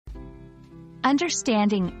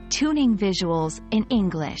Understanding Tuning Visuals in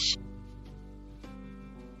English.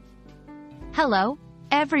 Hello,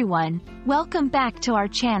 everyone. Welcome back to our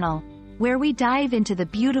channel, where we dive into the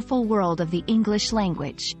beautiful world of the English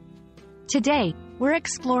language. Today, we're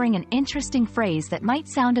exploring an interesting phrase that might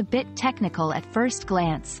sound a bit technical at first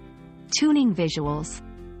glance: tuning visuals.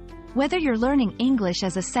 Whether you're learning English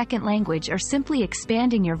as a second language or simply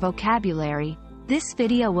expanding your vocabulary, this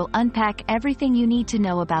video will unpack everything you need to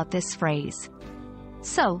know about this phrase.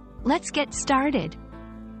 So, let's get started.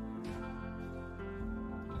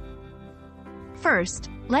 First,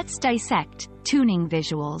 let's dissect tuning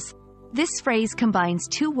visuals. This phrase combines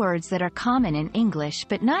two words that are common in English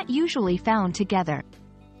but not usually found together.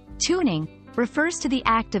 Tuning refers to the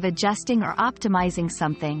act of adjusting or optimizing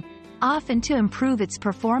something, often to improve its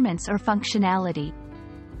performance or functionality.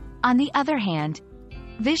 On the other hand,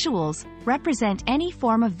 visuals represent any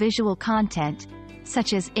form of visual content,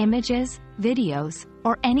 such as images, videos,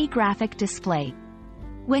 or any graphic display.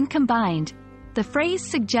 When combined, the phrase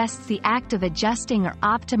suggests the act of adjusting or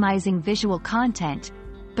optimizing visual content,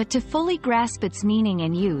 but to fully grasp its meaning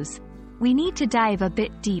and use, we need to dive a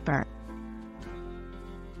bit deeper.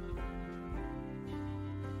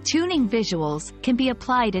 Tuning visuals can be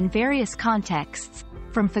applied in various contexts,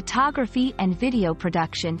 from photography and video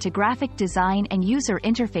production to graphic design and user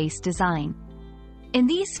interface design. In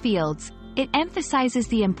these fields, it emphasizes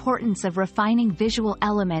the importance of refining visual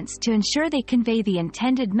elements to ensure they convey the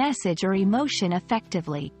intended message or emotion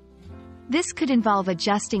effectively. This could involve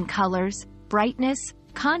adjusting colors, brightness,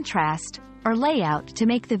 contrast, or layout to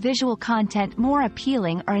make the visual content more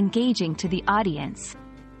appealing or engaging to the audience.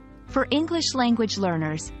 For English language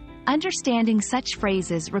learners, understanding such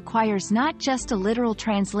phrases requires not just a literal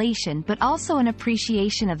translation but also an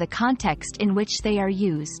appreciation of the context in which they are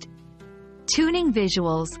used. Tuning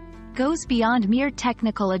visuals goes beyond mere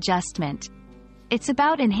technical adjustment. It's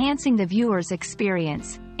about enhancing the viewer's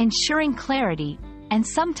experience, ensuring clarity, and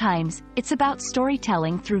sometimes it's about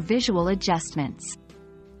storytelling through visual adjustments.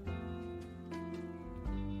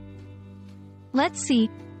 Let's see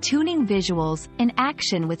tuning visuals in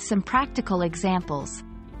action with some practical examples.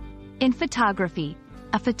 In photography,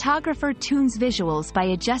 a photographer tunes visuals by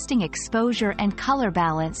adjusting exposure and color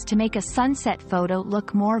balance to make a sunset photo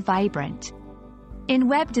look more vibrant. In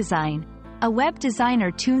web design, a web designer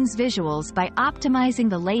tunes visuals by optimizing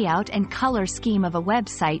the layout and color scheme of a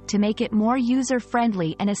website to make it more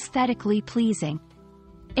user-friendly and aesthetically pleasing.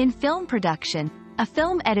 In film production, a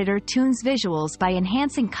film editor tunes visuals by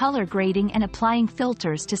enhancing color grading and applying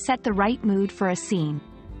filters to set the right mood for a scene.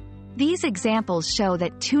 These examples show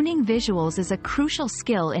that tuning visuals is a crucial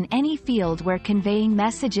skill in any field where conveying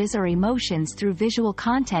messages or emotions through visual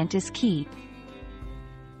content is key.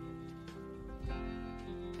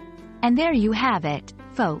 And there you have it,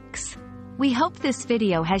 folks. We hope this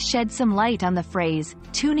video has shed some light on the phrase,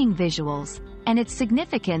 tuning visuals, and its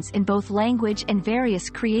significance in both language and various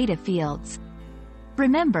creative fields.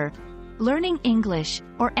 Remember, learning English,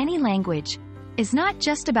 or any language, is not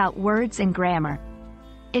just about words and grammar.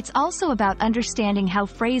 It's also about understanding how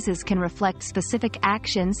phrases can reflect specific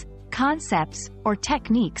actions, concepts, or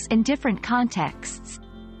techniques in different contexts.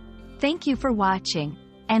 Thank you for watching,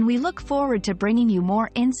 and we look forward to bringing you more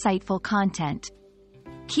insightful content.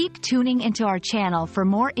 Keep tuning into our channel for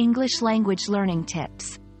more English language learning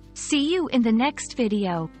tips. See you in the next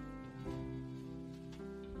video.